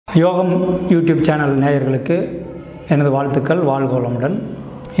யோகம் YouTube channel நேயர்களுக்கு எனது வாழ்த்துக்கள். வாழ்க வளமுடன்.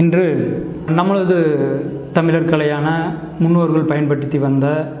 இன்று நம்மளது தமிழர் கலையான முன்னோர்கள் பயன்படுத்தி வந்த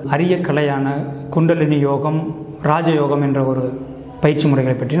அரிய கலையான குண்டலினி யோகம், ராஜயோகம் என்ற ஒரு பயிற்சி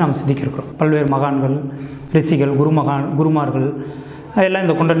முறைகளை பற்றி நாம் சிந்திக்க இருக்கிறோம். பல்வேறு மகான்கள், ரிஷிகள், குருமார்கள் எல்லாம்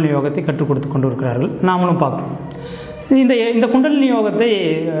இந்த குண்டலினி யோகத்தை கற்றுக் கொடுத்து கொண்டு இருக்கிறார்கள். நாமளும் பார்க்குறோம். இந்த குண்டலினி யோகத்தை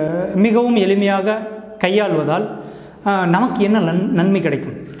மிகவும் எளிமையாக கையாள்வதால் நமக்கு என்ன நன்மை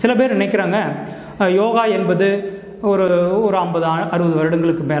கிடைக்கும்? சில பேர் நினைக்கிறாங்க, யோகா என்பது ஒரு 50-60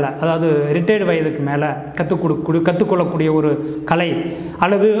 வருடங்களுக்கு மேலே, அதாவது ரிட்டையர்டு வயதுக்கு மேலே கற்றுக்கொள்ளக்கூடிய ஒரு கலை,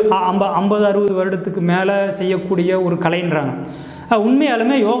 அல்லது 50-60 வருடத்துக்கு மேலே செய்யக்கூடிய ஒரு கலைன்றாங்க.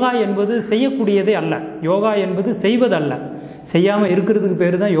 உண்மையாலுமே யோகா என்பது செய்யக்கூடியதே அல்ல. யோகா என்பது செய்வதல்ல, செய்யாமல் இருக்கிறதுக்கு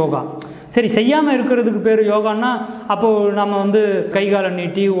பேர் தான் யோகா. சரி, செய்யாமல் இருக்கிறதுக்கு பேர் யோகான்னா அப்போது நம்ம கை காலை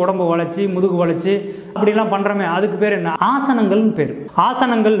நீட்டி உடம்பு வளைச்சி முதுகு வளைச்சி அப்படிலாம் பண்ணுறோமே, அதுக்கு பேர் என்ன? ஆசனங்கள்னு பேர்.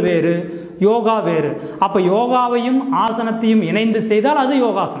 ஆசனங்கள் வேறு, யோகா வேறு. அப்போ யோகாவையும் ஆசனத்தையும் இணைந்து செய்தால் அது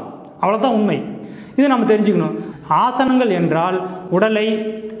யோகாசனம். அவ்வளோதான் உண்மை. இது நம்ம தெரிஞ்சுக்கணும். ஆசனங்கள் என்றால் உடலை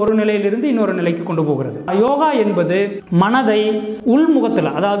ஒரு நிலையிலிருந்து இன்னொரு நிலைக்கு கொண்டு போகிறது. யோகா என்பது மனதை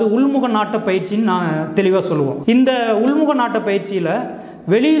உள்முகத்தில், அதாவது உள்முக நாட்ட பயிற்சின்னு நான் தெளிவாக சொல்லுவோம். இந்த உள்முக நாட்ட பயிற்சியில்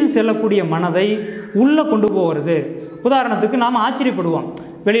வெளியில் செல்லக்கூடிய மனதை உள்ளே கொண்டு போகிறது. உதாரணத்துக்கு நாம் ஆச்சரியப்படுவோம்.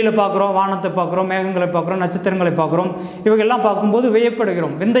 வெளியில் பார்க்குறோம், வானத்தை பார்க்குறோம், மேகங்களை பார்க்குறோம், நட்சத்திரங்களை பார்க்குறோம். இவைகள்லாம் பார்க்கும்போது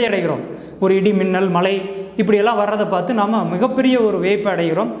வியப்படைகிறோம், விந்தையடைகிறோம். ஒரு இடி, மின்னல், மழை இப்படியெல்லாம் வர்றதை பார்த்து நாம் மிகப்பெரிய ஒரு வியப்பு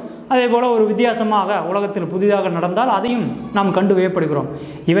அடைகிறோம். அதே போல் ஒரு வித்தியாசமாக உலகத்தில் புதிதாக நடந்தால் அதையும் நாம் கண்டு வியப்படுகிறோம்.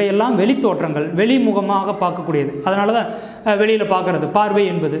 இவையெல்லாம் வெளித்தோற்றங்கள், வெளிமுகமாக பார்க்கக்கூடியது. அதனால தான் வெளியில் பார்க்குறது பார்வை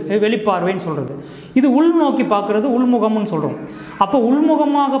என்பது வெளிப்பார்வைன்னு சொல்கிறது. இது உள்நோக்கி பார்க்குறது உள்முகம்னு சொல்கிறோம். அப்போ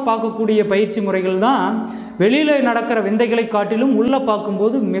உள்முகமாக பார்க்கக்கூடிய பயிற்சி முறைகள் தான் வெளியில் நடக்கிற விந்தைகளை காட்டிலும் உள்ளே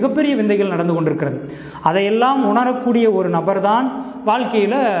பார்க்கும்போது மிகப்பெரிய விந்தைகள் நடந்து கொண்டிருக்கிறது. அதையெல்லாம் உணரக்கூடிய ஒரு நபர் தான்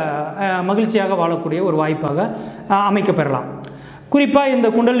வாழ்க்கையில் மகிழ்ச்சியாக வாழக்கூடிய ஒரு வாய்ப்பாக அமைக்கப்பெறலாம். குறிப்பாக இந்த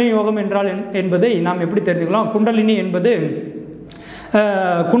குண்டலினி யோகம் என்றால் என்பதை நாம் எப்படி தெரிஞ்சுக்கலாம்? குண்டலினி என்பது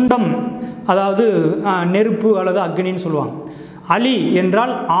குண்டம், அதாவது நெருப்பு அல்லது அக்னின்னு சொல்லுவாங்க. அலி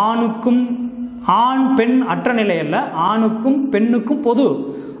என்றால் ஆணுக்கும், ஆண் பெண் அற்ற நிலை அல்ல, ஆணுக்கும் பெண்ணுக்கும் பொது.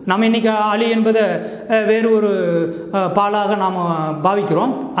 நம்ம இன்னைக்கு அலி என்பதை வேறு ஒரு பாலாக நாம்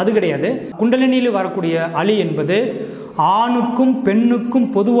பாவிக்கிறோம். அது கிடையாது. குண்டலினியில் வரக்கூடிய அலி என்பது ஆணுக்கும் பெண்ணுக்கும்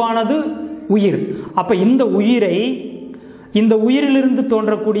பொதுவானது உயிர். அப்போ இந்த உயிரிலிருந்து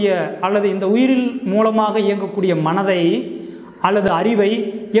தோன்றக்கூடிய அல்லது இந்த உயிரில் மூலமாக இயங்கக்கூடிய மனதை அல்லது அறிவை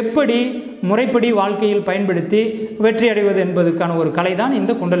எப்படி முறைப்படி வாழ்க்கையில் பயன்படுத்தி வெற்றி அடைவது என்பதற்கான ஒரு கலை தான்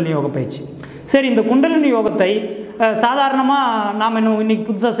இந்த குண்டலினி யோக பயிற்சி. சரி, இந்த குண்டலினி யோகத்தை சாதாரணமாக நாம் இன்னைக்கு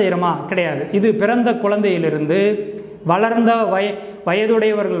புதுசாக செய்கிறோமா? கிடையாது. இது பிறந்த குழந்தையிலிருந்து வளர்ந்த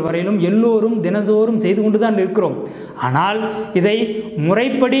வயதுடையவர்கள் வரையிலும் எல்லோரும் தினந்தோறும் செய்து கொண்டு தான் இருக்கிறோம். ஆனால் இதை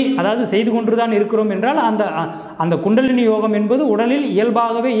முறைப்படி, அதாவது செய்து கொண்டு தான் இருக்கிறோம் என்றால் அந்த குண்டலினி யோகம் என்பது உடலில்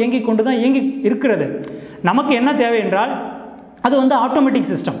இயல்பாகவே இயங்கி கொண்டு தான் இயங்கி இருக்கிறது. நமக்கு என்ன தேவை என்றால் அது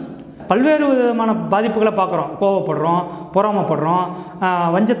ஆட்டோமேட்டிக் சிஸ்டம். பல்வேறு விதமான பாதிப்புகளை பார்க்குறோம். கோவப்படுறோம், பொறாமப்படுறோம்,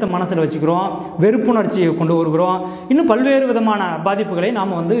 வஞ்சத்தை மனசில் வச்சுக்கிறோம், வெறுப்புணர்ச்சியை கொண்டு வருகிறோம், இன்னும் பல்வேறு விதமான பாதிப்புகளை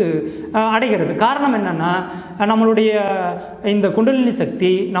நாம் அடைகிறது. காரணம் என்னென்னா, நம்மளுடைய இந்த குண்டலினி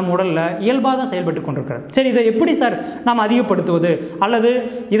சக்தி நம்ம உடலில் இயல்பாக தான் செயல்பட்டு கொண்டிருக்கிறது. சரி, இதை எப்படி சார் நாம் அதிகப்படுத்துவது, அல்லது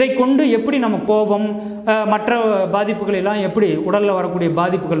இதை கொண்டு எப்படி நம்ம கோபம் மற்ற பாதிப்புகள் எல்லாம் எப்படி உடலில் வரக்கூடிய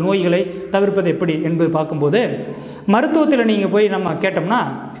பாதிப்புகள், நோய்களை தவிர்ப்பது எப்படி என்பது பார்க்கும்போது, மருத்துவத்தில் நீங்கள் போய் நம்ம கேட்டோம்னா,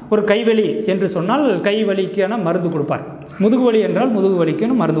 ஒரு கைவலி என்று சொன்னால் கைவலிக்கான மருந்து கொடுப்பார். முதுகுவலி என்றால் முதுகு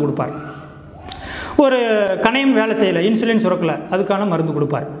வலிக்கான மருந்து கொடுப்பார். ஒரு கணையம் வேலை செய்யலை, இன்சுலின் சுரக்கலை, அதுக்கான மருந்து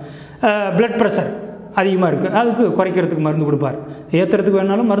கொடுப்பார். பிளட் ப்ரெஷர் அதிகமாக இருக்குது, அதுக்கு குறைக்கிறதுக்கு மருந்து கொடுப்பார். ஏற்றுறதுக்கு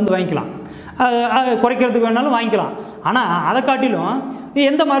வேணாலும் மருந்து வாங்கிக்கலாம், குறைக்கிறதுக்கு வேணாலும் வாங்கிக்கலாம். ஆனால் அதை காட்டிலும்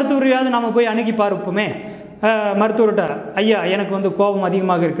எந்த மருத்துவரையாவது நம்ம போய் அணுகி பார்ப்போமே. மருத்துவர்கிட்ட, ஐயா எனக்கு கோபம்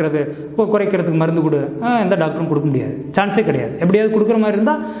அதிகமாக இருக்கிறது, குறைக்கிறதுக்கு மருந்து கொடு. எந்த டாக்டரும் கொடுக்க முடியாது, சான்ஸே கிடையாது. எப்படியாவது கொடுக்குற மாதிரி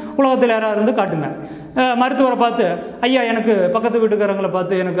இருந்தால் உலகத்தில் யாராவது காட்டுங்க. மருத்துவரை பார்த்து, ஐயா எனக்கு பக்கத்து வீட்டுக்காரங்களை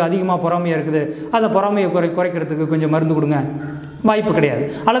பார்த்து எனக்கு அதிகமாக பொறாமையாக இருக்குது, அந்த பொறாமையை குறைக்கிறதுக்கு கொஞ்சம் மருந்து கொடுங்க. வாய்ப்பு கிடையாது.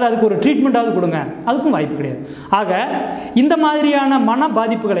 அல்லது அதுக்கு ஒரு ட்ரீட்மெண்ட்டாவது கொடுங்க, அதுக்கும் வாய்ப்பு கிடையாது. ஆக இந்த மாதிரியான மன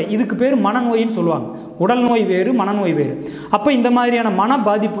பாதிப்புகளை, இதுக்கு பேர் மனநோயின்னு சொல்லுவாங்க. உடல் நோய் வேறு, மனநோய் வேறு. அப்போ இந்த மாதிரியான மன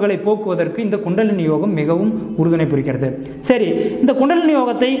பாதிப்புகளை போக்குவதற்கு இந்த குண்டலினி யோகம் மிகவும் உறுதுணை புரிகிறது. சரி, இந்த குண்டலினி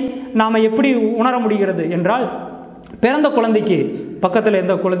யோகத்தை நாம் எப்படி உணர முடிகிறது என்றால், பிறந்த குழந்தைக்கு பக்கத்தில்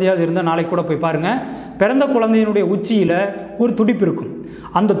எந்த குழந்தையாவது இருந்தால் நாளைக்கு கூட போய் பாருங்கள். பிறந்த குழந்தையினுடைய உச்சியில் ஒரு துடிப்பு இருக்கும்.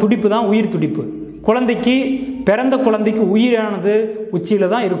 அந்த துடிப்பு தான் உயிர் துடிப்பு. பிறந்த குழந்தைக்கு உயிரானது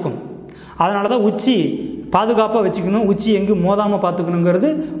உச்சியில் தான் இருக்கும். அதனால தான் உச்சி பாதுகாப்பாக வச்சுக்கணும், உச்சி எங்கும் மோதாமல் பார்த்துக்கணுங்கிறது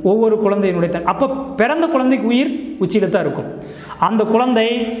ஒவ்வொரு குழந்தையினுடைய அப்போ பிறந்த குழந்தைக்கு உயிர் உச்சியில் தான் இருக்கும். அந்த குழந்தை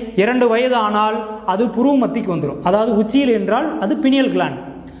 2 வயது ஆனால் அது புருவ மத்திக்கு வந்துடும். அதாவது உச்சியில் என்றால் அது பினியல் கிளாண்ட்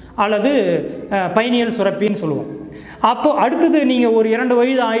அல்லது பைனியல் சுரப்பின்னு சொல்லுவோம். அப்போ அடுத்தது நீங்கள் ஒரு 2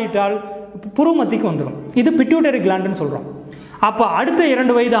 வயது ஆகிட்டால் புருவ மத்திக்கு வந்துடும். இது பிட்யூட்டரி கிளாண்டுன்னு சொல்கிறோம். அப்போ அடுத்த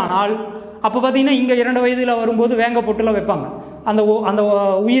 2 வயது ஆனால் அப்போ பார்த்தீங்கன்னா இங்கே 2 வயதில் வரும்போது வேங்க பொட்டுலாம் வைப்பாங்க. அந்த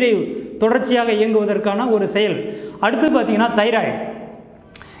உயிரை தொடர்ச்சியாக இயங்குவதற்கான ஒரு செயல். அடுத்து பார்த்தீங்கன்னா தைராய்டு.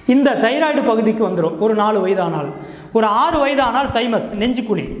 இந்த தைராய்டு பகுதிக்கு வந்துடும் ஒரு 4 வயது ஆனால். ஒரு 6 வயது ஆனால் தைமஸ்,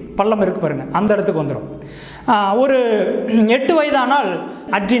 நெஞ்சுக்குழி பள்ளம் இருக்கு பாருங்க, அந்த இடத்துக்கு வந்துடும். ஒரு 8 வயதானால்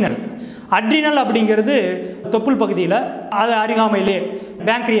அட்ரினல். அட்ரினல் அப்படிங்கிறது தொப்புள் பகுதியில், அது அருகாமையிலே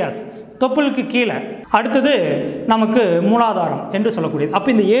பேங்க்ரியாஸ், தொப்புளுக்கு கீழே. அடுத்தது நமக்கு மூலாதாரம் என்று சொல்லக்கூடியது. அப்போ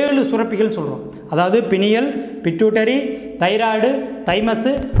இந்த 7 சுரப்பிகள் சொல்கிறோம். அதாவது pineal, pituitary, thyroid, thymus,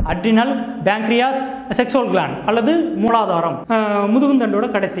 adrenal, pancreas, sexual gland அல்லது மூலாதாரம், முதுகுந்தண்டோட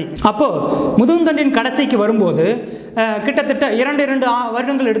கடைசி. அப்போ முதுகுந்தண்டின் கடைசிக்கு வரும்போது கிட்டத்தட்ட 2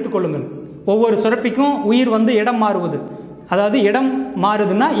 வருடங்கள் எடுத்துக்கொள்ளுங்கள். ஒவ்வொரு சுரப்பிக்கும் உயிர் வந்து இடம் மாறுவது. அதாவது இடம்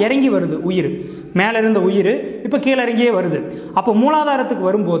மாறுதுன்னா இறங்கி வருது உயிர், மேலே இருந்த உயிர் இப்போ கீழே இறங்கியே வருது. அப்போ மூலாதாரத்துக்கு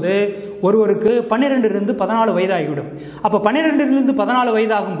வரும்போது ஒருவருக்கு 12 to 14 வயதாகிவிடும். அப்போ 12 to 14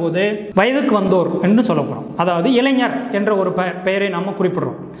 வயதாகும் போது வயதுக்கு வந்தோர் என்று சொல்லப்படும். அதாவது இளைஞர் என்ற ஒரு பெயரை நாம்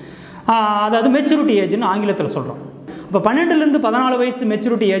குறிப்பிடுறோம். அதாவது மெச்சூரிட்டி ஏஜ்னு ஆங்கிலத்தில் சொல்கிறோம். இப்போ 12 to 14 வயசு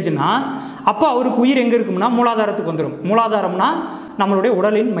மெச்சூரிட்டி ஏஜ்னா அப்போ அவருக்கு உயிர் எங்கே இருக்கும்னா மூலாதாரத்துக்கு வந்துடும். மூலாதாரம்னா நம்மளுடைய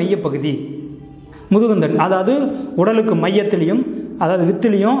உடலின் மையப்பகுதி, முதுகுந்தன். அதாவது உடலுக்கு மையத்திலையும், அதாவது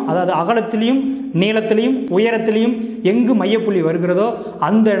வித்திலையும், அதாவது அகலத்திலையும், நீளத்திலையும், உயரத்திலையும் எங்கு மையப்புள்ளி வருகிறதோ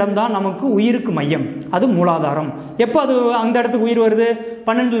அந்த இடம்தான் நமக்கு உயிருக்கு மையம், அது மூலாதாரம். எப்போ அது அந்த இடத்துக்கு உயிர் வருது?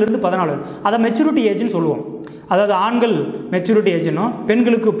 12 to 14. அதை மெச்சூரிட்டி ஏஜ்னு சொல்லுவோம். அதாவது ஆண்கள் மெச்சூரிட்டி ஏஜ்னும்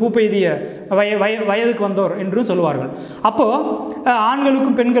பெண்களுக்கு பூப்பெய்திய வயதுக்கு வந்தோர் என்றும் சொல்லுவார்கள். அப்போது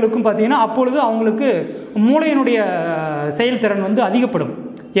ஆண்களுக்கும் பெண்களுக்கும் பார்த்தீங்கன்னா அப்பொழுது அவங்களுக்கு மூளையினுடைய செயல்திறன் வந்து அதிகப்படும்.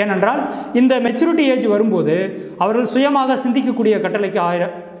 ஏனென்றால் இந்த மெச்சூரிட்டி ஏஜ் வரும்போது அவர்கள் சுயமாக சிந்திக்கக்கூடிய கட்டளைக்கு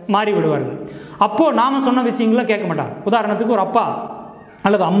மாறிவிடுவார்கள். அப்போது நாம் சொன்ன விஷயங்களை கேட்க மாட்டாங்க. உதாரணத்துக்கு ஒரு அப்பா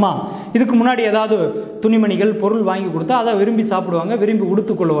அல்லது அம்மா இதுக்கு முன்னாடி ஏதாவது துணிமணிகள் பொருள் வாங்கி கொடுத்தா அதை விரும்பி சாப்பிடுவாங்க, விரும்பி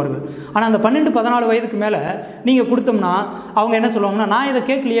உடுத்துக்கொள்வார்கள். ஆனால் அந்த 12 to 14 வயதுக்கு மேலே நீங்கள் கொடுத்தோம்னா அவங்க என்ன சொல்லுவாங்கன்னா, நான் இதை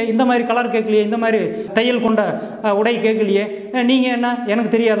கேட்கலையே, இந்த மாதிரி கலர் கேட்கலையே, இந்த மாதிரி தையல் கொண்ட உடை கேட்கலையே, நீங்கள் என்ன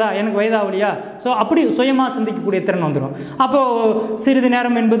எனக்கு தெரியாதா, எனக்கு வயதாகலையா? ஸோ அப்படி சுயமாக சிந்திக்கக்கூடிய திறன் வந்துடும். அப்போது சிறிது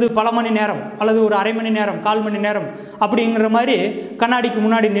நேரம் என்பது பல மணி நேரம் அல்லது ஒரு அரை மணி நேரம், 1/4 மணி நேரம் அப்படிங்கிற மாதிரி கண்ணாடிக்கு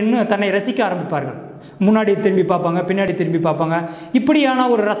முன்னாடி நின்று தன்னை ரசிக்க ஆரம்பிப்பார்கள். முன்னாடி திரும்பி பார்ப்பாங்க, பின்னாடி திரும்பி பார்ப்பாங்க. இப்படியான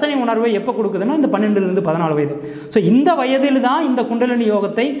ஒரு ரசனை உணர்வை எப்போ கொடுக்குதுன்னா இந்த 12 to 14 வயது. ஸோ இந்த வயதில் தான் இந்த குண்டலினி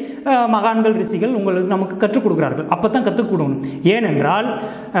யோகத்தை மகான்கள், ரிஷிகள் உங்களுக்கு நமக்கு கற்றுக் கொடுக்குறார்கள். அப்போ தான் கற்றுக் கொடுக்கணும். ஏனென்றால்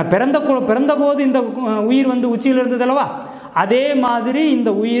பிறந்த போது இந்த உயிர் வந்து உச்சியில் இருந்ததல்லவா, அதே மாதிரி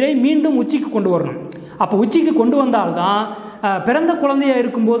இந்த உயிரை மீண்டும் உச்சிக்கு கொண்டு வரணும். அப்போ உச்சிக்கு கொண்டு வந்தால்தான் பிறந்த குழந்தையா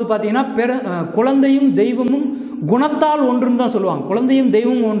இருக்கும்போது பார்த்தீங்கன்னா குழந்தையும் தெய்வமும் குணத்தால் ஒன்றுன்னு தான் சொல்லுவாங்க. குழந்தையும்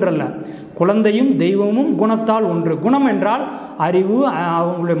தெய்வமும் ஒன்றல்ல, குழந்தையும் தெய்வமும் குணத்தால் ஒன்று. குணம் என்றால் அறிவு,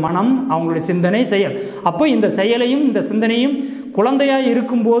 அவங்களுடைய மனம், அவங்களுடைய சிந்தனை, செயல். அப்போ இந்த செயலையும் இந்த சிந்தனையும் குழந்தையாய்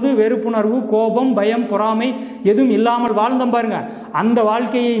இருக்கும்போது வெறுப்புணர்வு, கோபம், பயம், பொறாமை எதுவும் இல்லாமல் வாழ்ந்தோம் பாருங்க, அந்த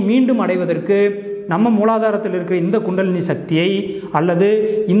வாழ்க்கையை மீண்டும் அடைவதற்கு நம்ம மூலாதாரத்தில் இருக்கிற இந்த குண்டலினி சக்தியை அல்லது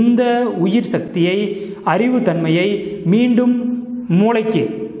இந்த உயிர் சக்தியை, அறிவு தன்மையை மீண்டும் மூளைக்கு,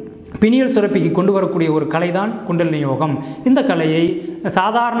 பினியல் சுரப்பிக்கு கொண்டு வரக்கூடிய ஒரு கலை தான் குண்டலினி யோகம். இந்த கலையை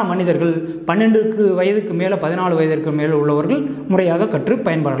சாதாரண மனிதர்கள் 12 வயதுக்கு மேலே 14 வயதிற்கு மேலே உள்ளவர்கள் முறையாக கற்று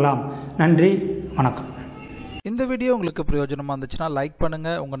பயன்படலாம். நன்றி, வணக்கம். இந்த வீடியோ உங்களுக்கு பிரயோஜனமாக இருந்துச்சுன்னா லைக்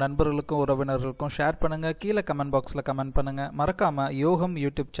பண்ணுங்கள், உங்கள் நண்பர்களுக்கும் உறவினர்களுக்கும் ஷேர் பண்ணுங்கள், கீழே கமெண்ட் பாக்ஸில் கமெண்ட் பண்ணுங்கள். மறக்காமல் யோகம்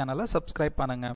யூடியூப் சேனலை சப்ஸ்கிரைப் பண்ணுங்கள்.